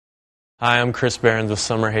Hi, I'm Chris Behrens with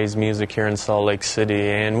Summer Haze Music here in Salt Lake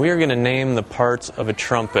City, and we are going to name the parts of a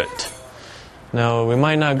trumpet. Now, we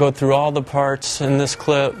might not go through all the parts in this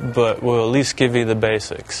clip, but we'll at least give you the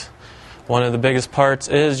basics. One of the biggest parts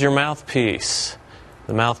is your mouthpiece.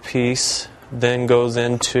 The mouthpiece then goes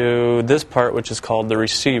into this part, which is called the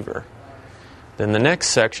receiver. Then the next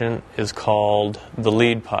section is called the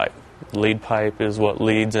lead pipe. The lead pipe is what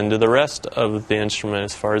leads into the rest of the instrument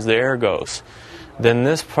as far as the air goes. Then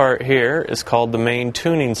this part here is called the main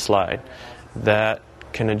tuning slide. That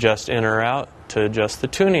can adjust in or out to adjust the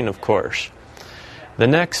tuning, of course. The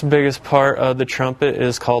next biggest part of the trumpet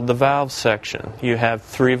is called the valve section. You have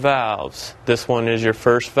 3 valves. This one is your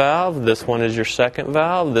first valve, this one is your second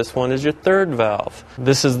valve, this one is your third valve.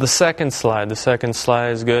 This is the second slide. The second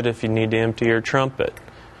slide is good if you need to empty your trumpet.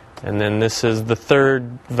 And then this is the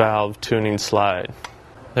third valve tuning slide.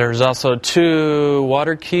 There's also 2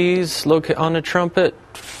 water keys on the trumpet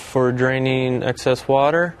for draining excess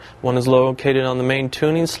water. One is located on the main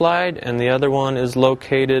tuning slide, and the other one is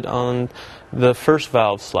located on the first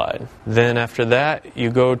valve slide. Then after that, you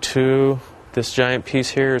go to this giant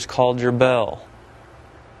piece here is called your bell.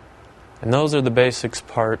 And those are the basics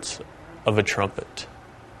parts of a trumpet.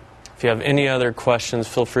 If you have any other questions,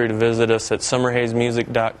 feel free to visit us at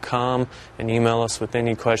summerhazemusic.com and email us with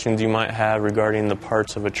any questions you might have regarding the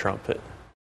parts of a trumpet.